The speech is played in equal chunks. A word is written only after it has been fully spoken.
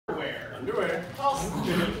Underwear. False.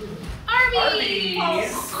 Arby's.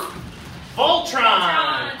 False.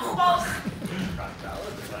 Voltron. False.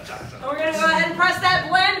 And we're gonna go ahead and press that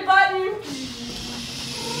blend button.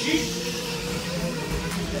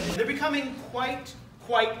 They're becoming quite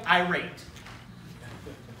irate.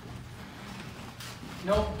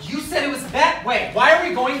 No, you said it was that way. Why are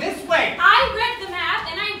we going this way? I read the map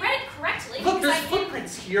and I read it correctly. Look, there's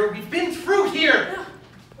footprints here. We've been through here. Ugh,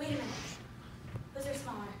 wait a minute. Those are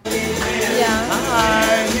smaller. Yeah.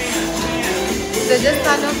 Hi. They just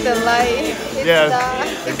turned off the light. It's dark.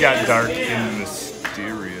 It got dark and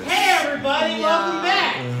mysterious. Hey, everybody, welcome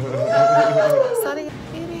back. Sorry,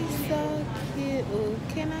 it is so cute. Ooh,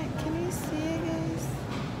 can you see it, guys?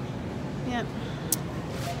 Yeah.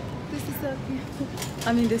 This is so cute.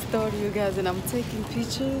 I'm in the store, you guys, and I'm taking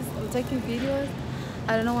pictures. I'm taking videos.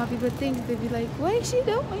 I don't know what people think. They'll be like, what is she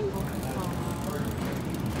doing?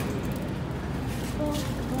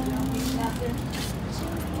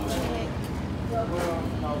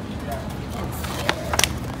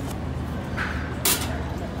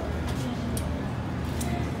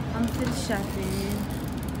 I'm still shopping.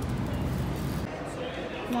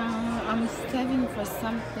 Now I'm saving for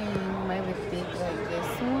something maybe big like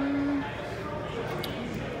this one.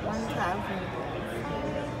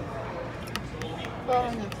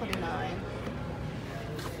 449.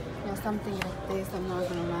 Yeah, something like this. I'm not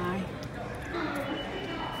gonna lie.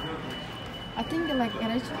 I think like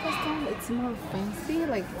electrical stove, it's more fancy,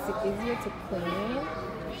 like it's easier to clean.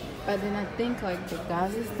 But then I think like the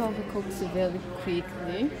gas stove cooks very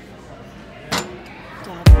quickly.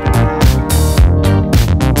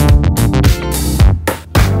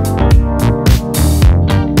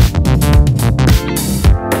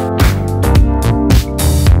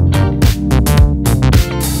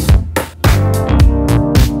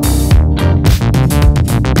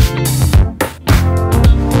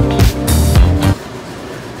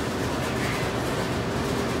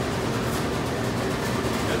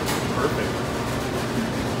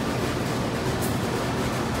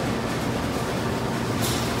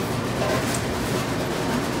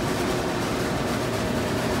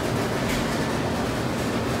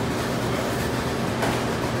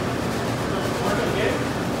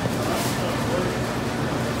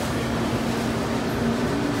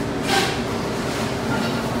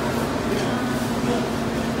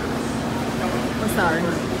 Sorry.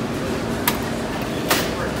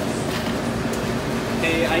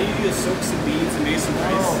 Hey, I need you to soak some beans and make some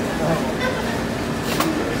rice.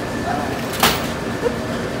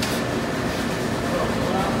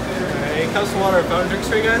 Hey, cups of water, fountain drinks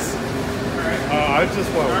for you guys? I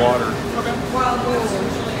just want water. Okay.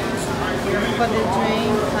 For the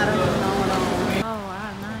drink, I don't know at all. Oh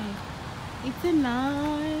wow, nice. It's a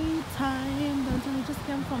night time. Don't you just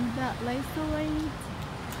come from that place so late?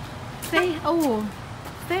 Say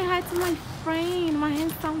hi to my friend, my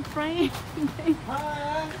handsome friend.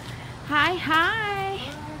 Hi. Hi.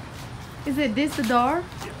 Is it this the door?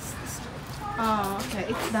 Yes, this is Oh, okay.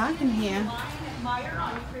 It's dark in here. Admire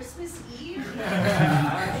on Christmas Eve.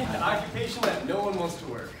 an occupation that no one wants to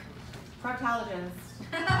work. Proctologist.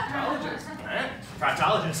 Proctologist. Alright.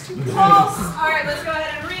 Proctologist. False. All right, let's go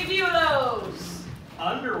ahead and review those.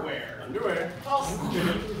 Underwear. Underwear. False.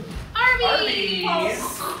 Arby's.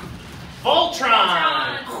 False.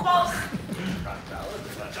 Voltron. False.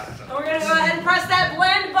 Proctologist. And we're gonna go ahead and press that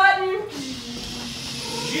blend button.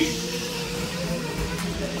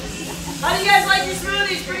 How do you guys like your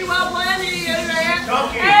smoothies? Pretty well blended.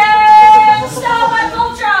 Okay. And stop at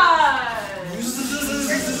Voltron.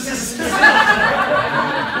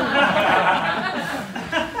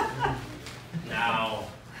 Now,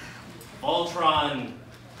 Voltron,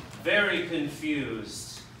 very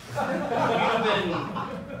confused. You've been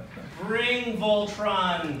bring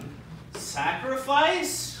Voltron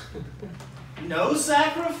sacrifice? No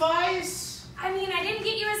sacrifice? I mean, I didn't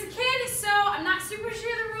get you as a kid, so I'm not super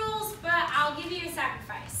sure the rules, but I'll give you a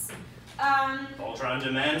sacrifice. Voltron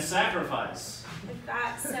demands sacrifice. We've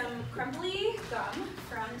got some crumbly gum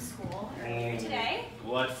from school earlier today.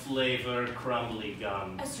 What flavor crumbly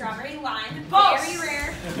gum? A strawberry lime, False. very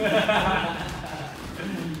rare.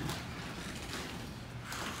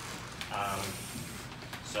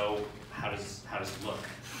 So how does it look?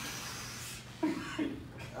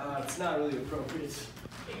 It's not really appropriate.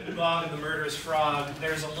 In the bog of the murderous frog,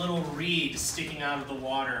 there's a little reed sticking out of the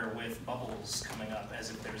water with bubbles coming up as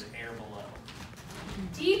if there's air below.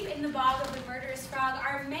 Deep in the bog of the murderous frog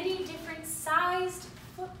are many different sized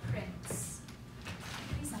footprints.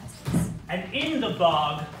 Pretty sizes. And in the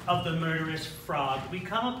bog of the murderous frog, we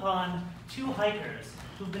come upon two hikers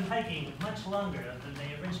to have been hiking much longer than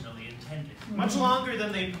they originally intended. Much longer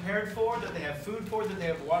than they prepared for, that they have food for, that they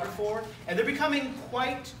have water for, and they're becoming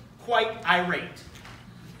quite irate.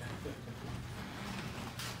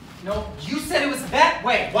 No, you said it was that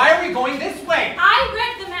way. Why are we going this way? I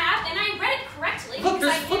read the map, and I read it correctly. Look,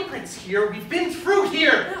 because there's footprints here. We've been through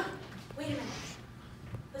here. No, wait a minute.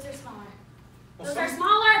 Those are smaller. Well, Those are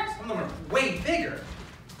smaller. Some of them are way bigger.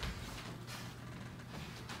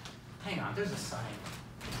 Hang on, there's a sign.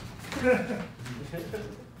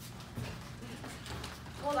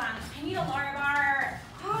 Hold on, I need a Larabar.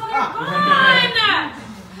 Oh, they're gone!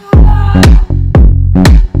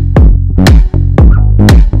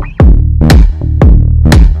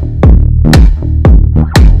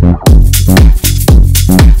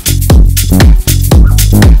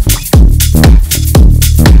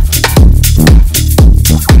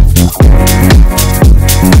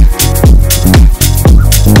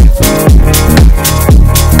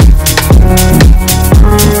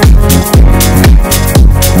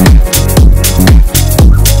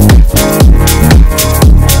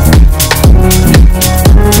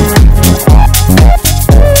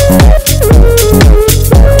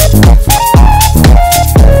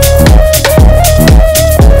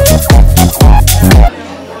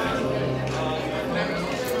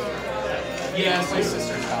 Yes, my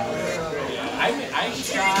sister shot it. I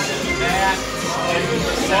shot that in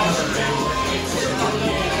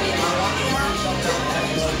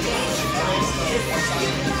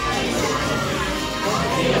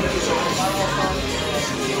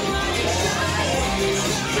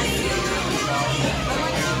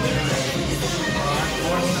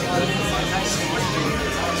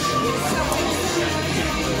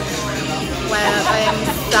Well, I am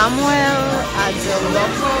Samuel at the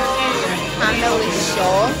local Handling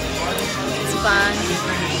show. It's fun.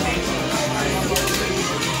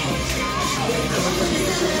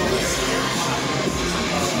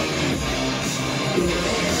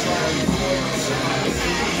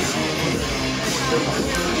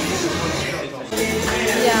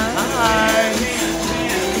 Yeah. Hi.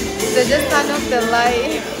 They just turned off the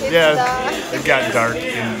light. It's Yeah, it got dark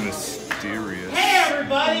and mysterious. Hey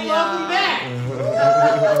everybody, welcome back!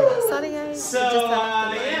 Sorry guys. So, They just turned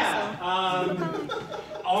off the light, yeah,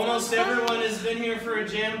 almost everyone has been here for a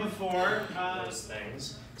jam before. Those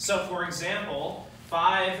things. So, for example,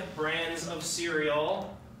 5 brands of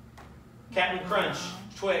cereal: Captain Crunch,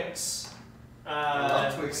 Twix,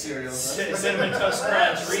 Twix cereal. Cinnamon Toast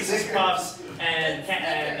Crunch, Reese's Puffs, and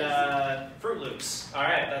Fruit Loops. All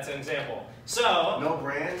right, that's an example. So no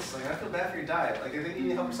brands. Like I feel bad for your diet. Like I think you need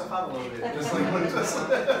to help yourself out a little bit. Just like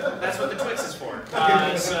that's what the Twix is for.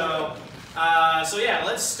 So yeah,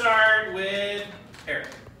 let's start with Eric.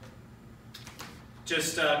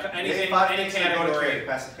 Just anything, any category.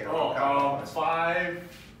 Oh, 5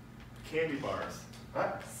 candy bars.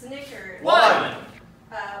 What? Snickers. 1,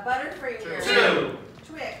 Butterfinger. 2,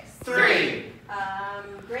 Twix. 3,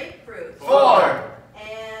 Grapefruit. 4,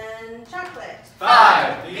 and chocolate.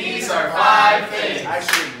 5. These are 5 things. I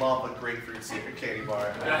actually love a grapefruit secret candy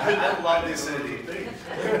bar. I love the acidity.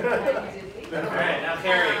 All right, now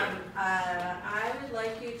Carrie. I would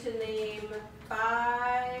like you to name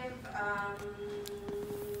 5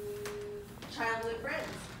 childhood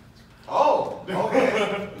friends. Oh, okay.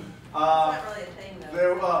 It's not really a thing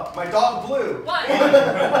though. My dog Blue.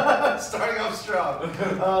 1. Starting off strong.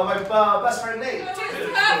 My best friend Nate. Just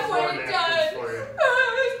halfway done. I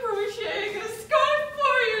was crocheting a scarf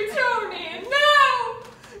for you, Tony. No!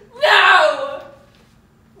 No!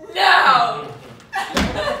 No!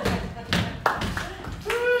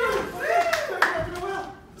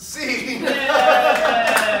 See?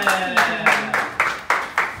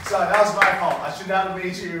 Sorry, that was my fault. I should not have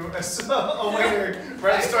made you a waiter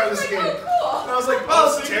right at the start of this game. Cool. And I was like,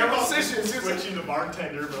 oh, it's a terrible decision. Switching to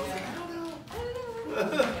bartender, but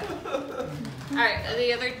Alright,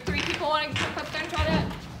 the other 3 people want to come up there and try that?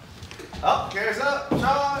 Oh, cares up,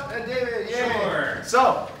 Sean and David. Yay. Sure.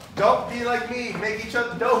 So, don't be like me. Make each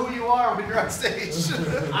other know who you are when you're on stage.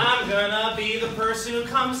 I'm gonna be the person who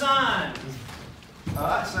comes on.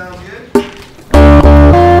 Alright, sounds good.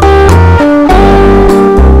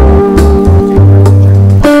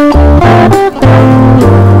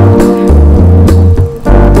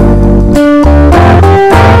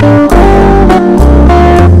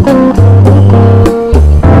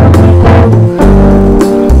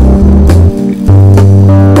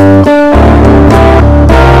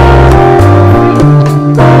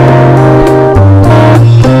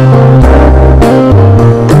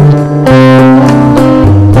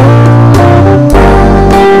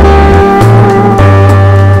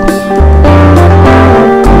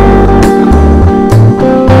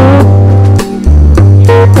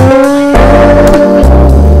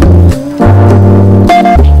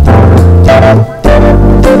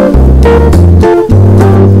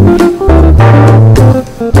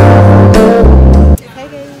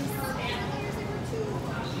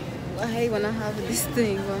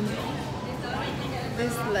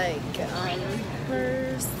 this like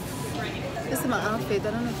purse. This is my outfit.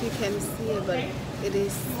 I don't know if you can see it, but it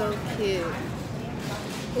is so cute.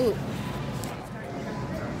 Ooh.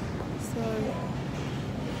 So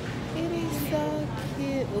it is so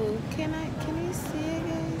cute. Ooh, can you see it,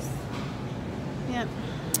 guys? Yeah.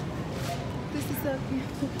 This is so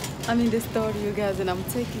cute. I'm in the store, you guys, and I'm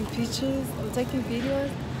taking pictures. I'm taking videos.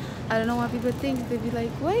 I don't know what people think. They be like,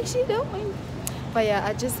 what is she doing? But yeah,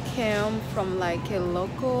 I just came from like a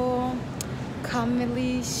local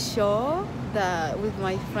comedy show with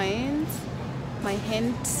my friends, my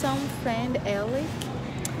handsome friend Alec,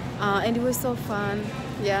 and it was so fun.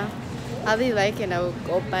 Yeah, I really like it. I will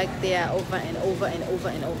go back there over and over and over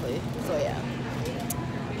and over. So yeah,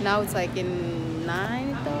 now it's like in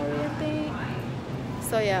 9:30, I think.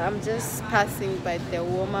 So yeah, I'm just passing by the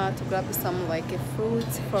Walmart to grab some like a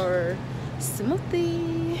fruit for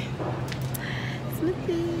smoothie.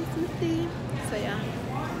 So yeah,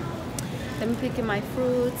 let me pick my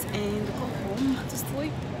fruits and go home to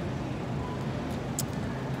sleep.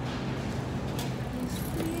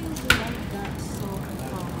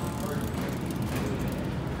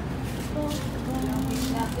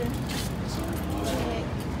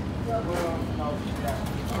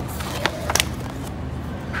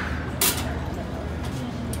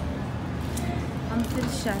 I'm still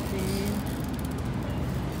shopping.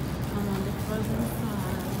 I'm on the frozen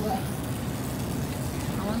side.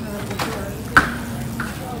 I want to go to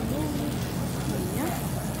yeah.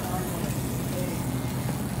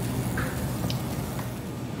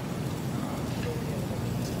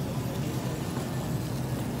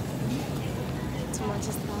 Too much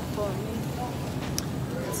is not for me.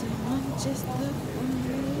 Too much is not for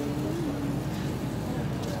me.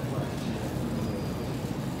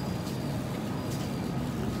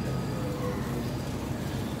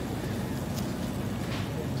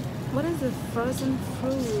 What is a frozen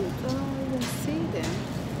fruit? Oh, I don't see them.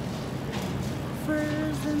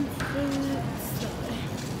 Frozen fruits.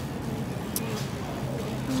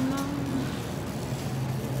 No.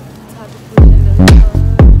 It's hard to put in the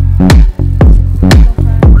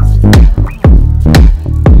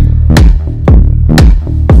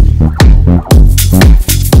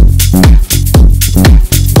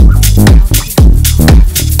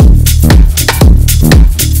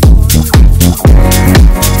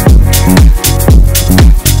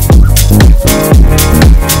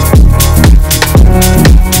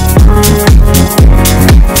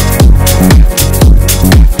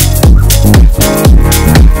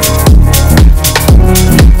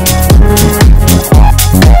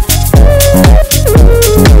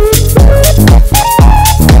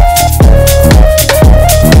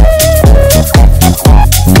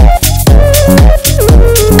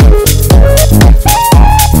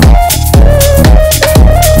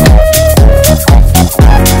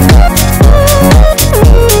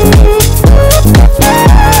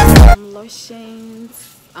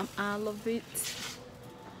all of it.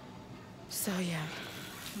 So yeah,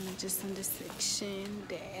 I'm just on the section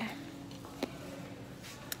there.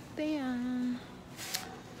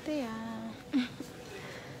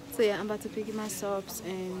 So yeah, I'm about to pick my soaps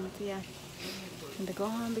and yeah, I'm gonna go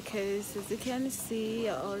home because as you can see,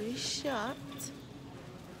 I already shopped.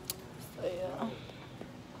 So yeah.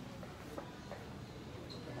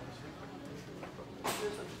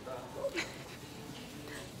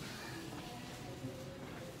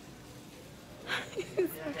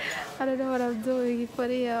 I don't know what I'm doing for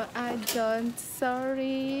you. I don't.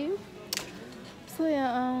 Sorry. So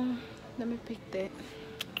yeah, let me pick that.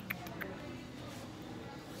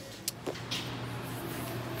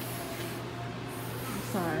 I'm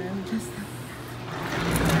sorry. I'm just.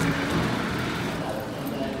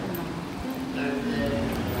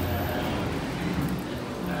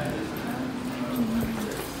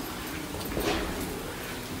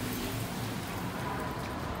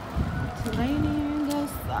 It's raining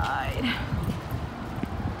outside.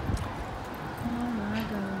 Oh my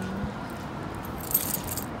God.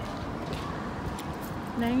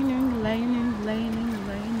 Raining.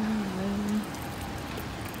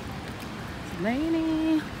 It's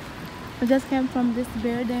raining. I just came from this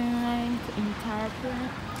building in Tarpon.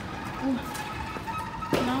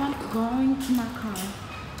 Now I'm going to my car.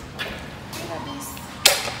 Look at this.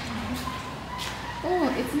 Oh,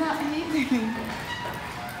 it's not anything.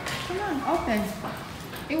 Come on, open.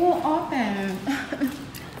 It won't open.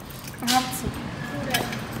 I have to put it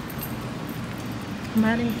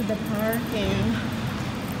right into the parking.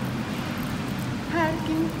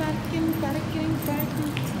 Parking.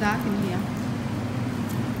 It's dark in here.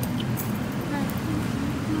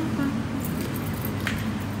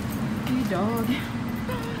 Hey dog.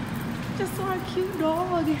 just saw a cute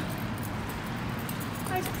dog.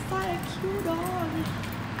 I just saw a cute dog.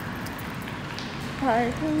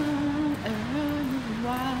 Park along every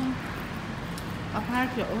while. I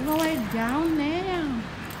parked it all the way down there.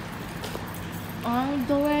 All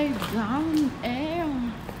the way down there.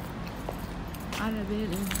 All the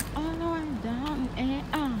way down there.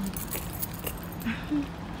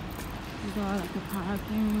 These are like a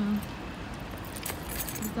parking.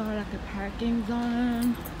 These are like a parking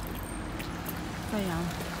zone. So yeah,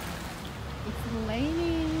 it's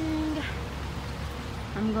raining.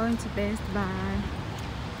 I'm going to Best Buy.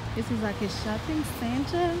 This is like a shopping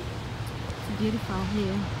center. It's beautiful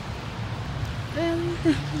here. Very,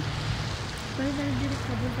 very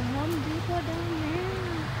beautiful. There's a Home Depot down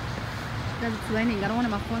there. Because it's raining. I don't want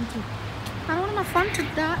my phone to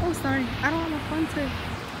die. Oh, sorry. I don't want my phone to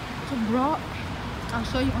drop. I'll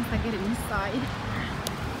show you once I get it inside.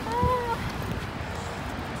 Oh,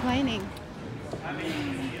 it's raining.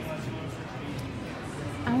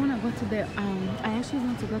 I want to go to the I actually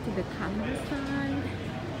want to go to the camera side.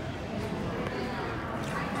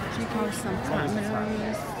 Check out some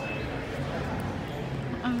cameras.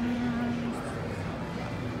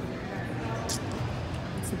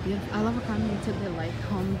 It's a beautiful. I love coming to the like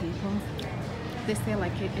Home Depot. They say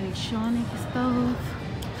like electronic stuff.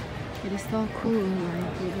 It is so cool.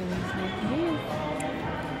 Like it is like this.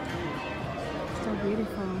 So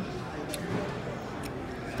beautiful.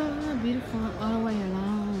 So beautiful all the way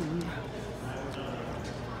along.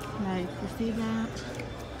 Like you see that?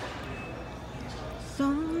 So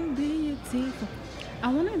beautiful. I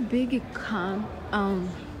want a big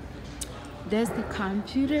there's the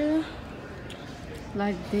computer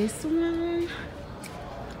like this one.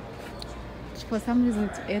 For some reason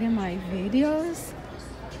to edit my videos.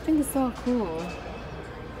 I think it's so cool.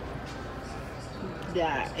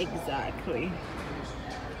 Yeah, exactly.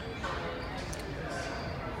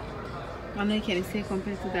 I know you can see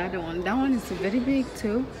compared to the other one. That one is very big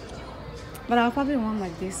too. But I'll probably want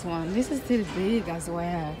like this one. This is still big as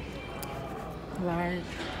well. Like,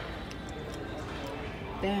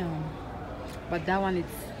 damn. But that one,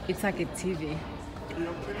 it's like a TV.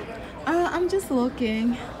 I'm just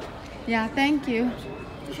looking. Yeah, thank you.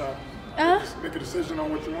 Just make a decision on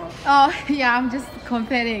what you want. Oh, yeah, I'm just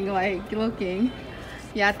comparing, like looking.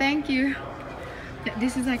 Yeah, thank you.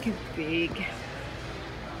 This is like a big. He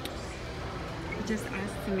just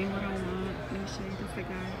asked me what I want. Let me show you this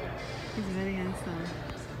guy. He's very handsome.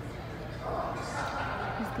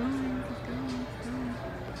 He's going.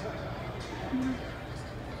 Yeah.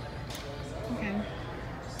 Okay.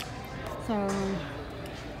 So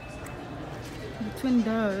between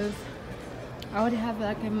those, I already have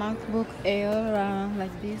like a MacBook Air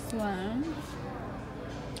like this one.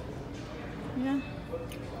 Yeah.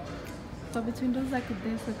 So between those, like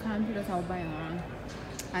this, the computers, I'll buy one.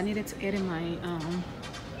 I needed to edit my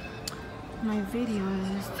my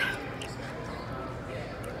videos.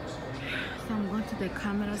 So I'm going to the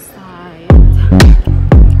camera side.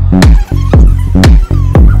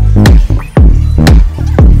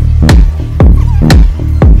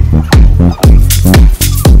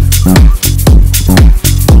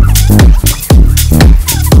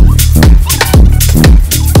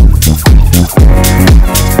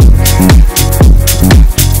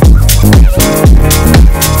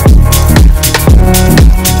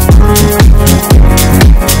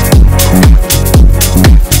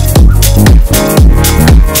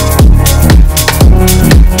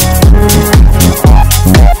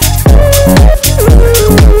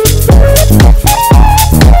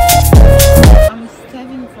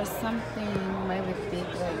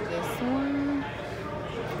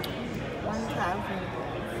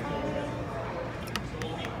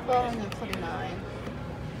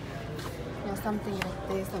 Something like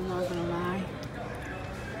this, I'm not gonna lie.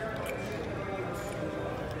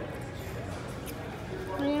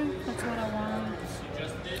 Yeah, that's what I want.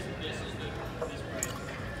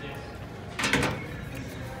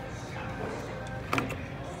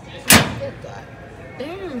 Look at that.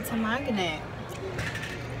 Damn, it's a magnet.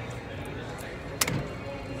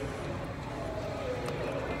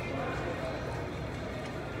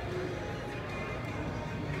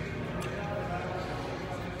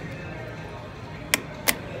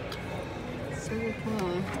 Really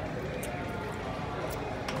cool.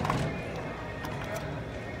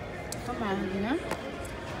 Come on, you know?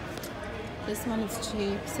 This one is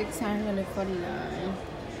cheap, $649.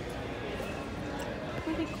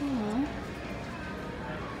 Pretty cool.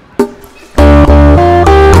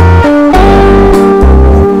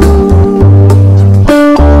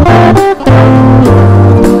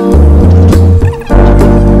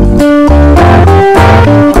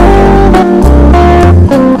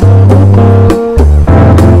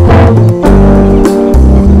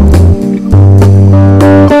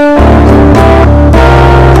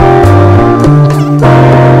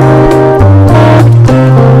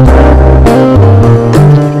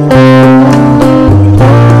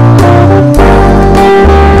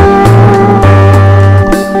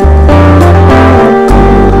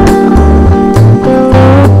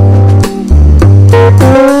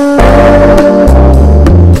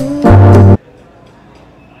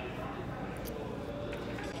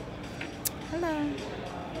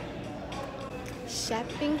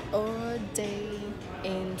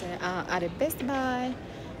 at a Best Buy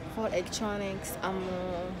for electronics. I'm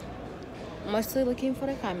mostly looking for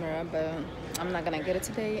the camera, but I'm not gonna get it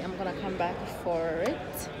today. I'm gonna come back for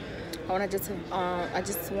it. I just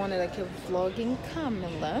wanted like a vlogging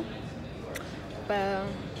camera, but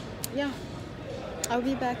yeah, I'll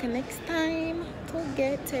be back next time to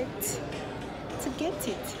get it.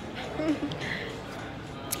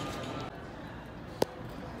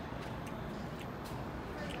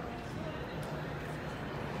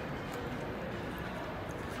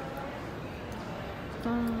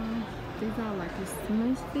 These are like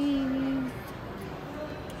smoothies,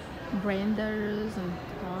 blenders, and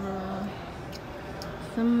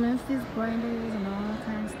smoothies, blenders, and all that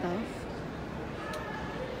kind of stuff.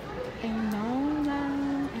 And all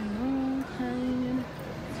that, and all kind.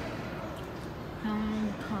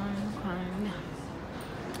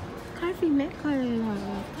 Coffee makers.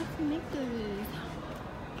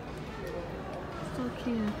 So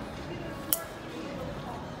cute.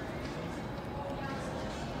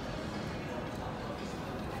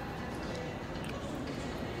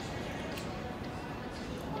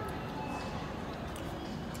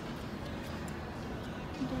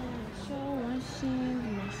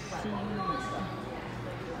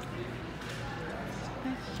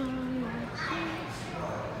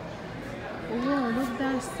 Whoa, look at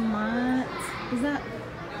that smart. Is that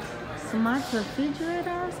smart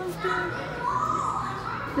refrigerator or something?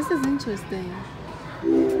 This is interesting.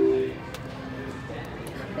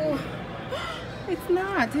 Oh, it's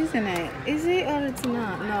not, isn't it? Is it or it's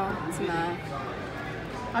not? No, it's not.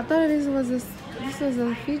 I thought this was a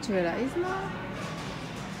refrigerator. It's not.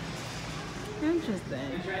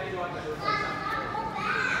 Interesting.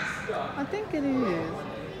 I think it is.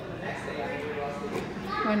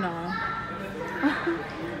 Or no?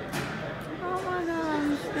 Oh my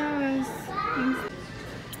gosh, that was.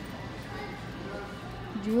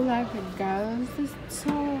 Do you like a gas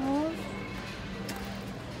stove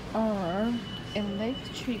or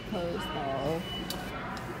electrical stove?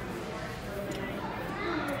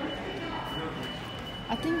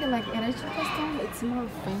 I think like electrical stove, it's more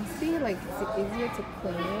fancy, like it's easier to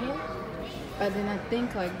clean. But then I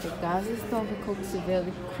think like the gas stove cooks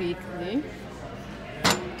very quickly.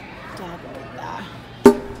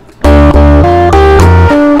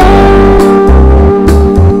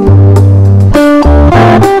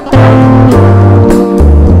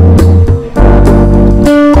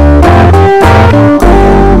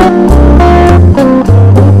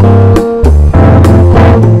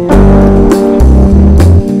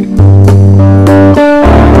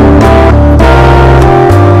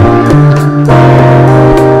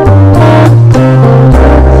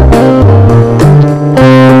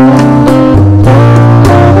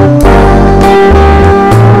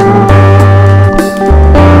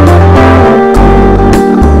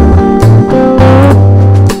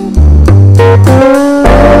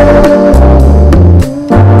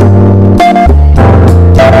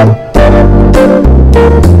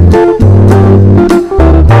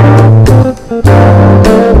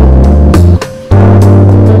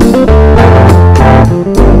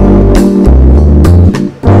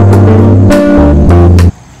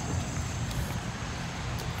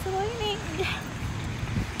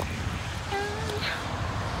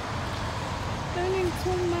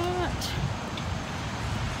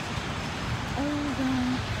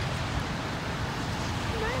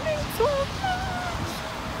 So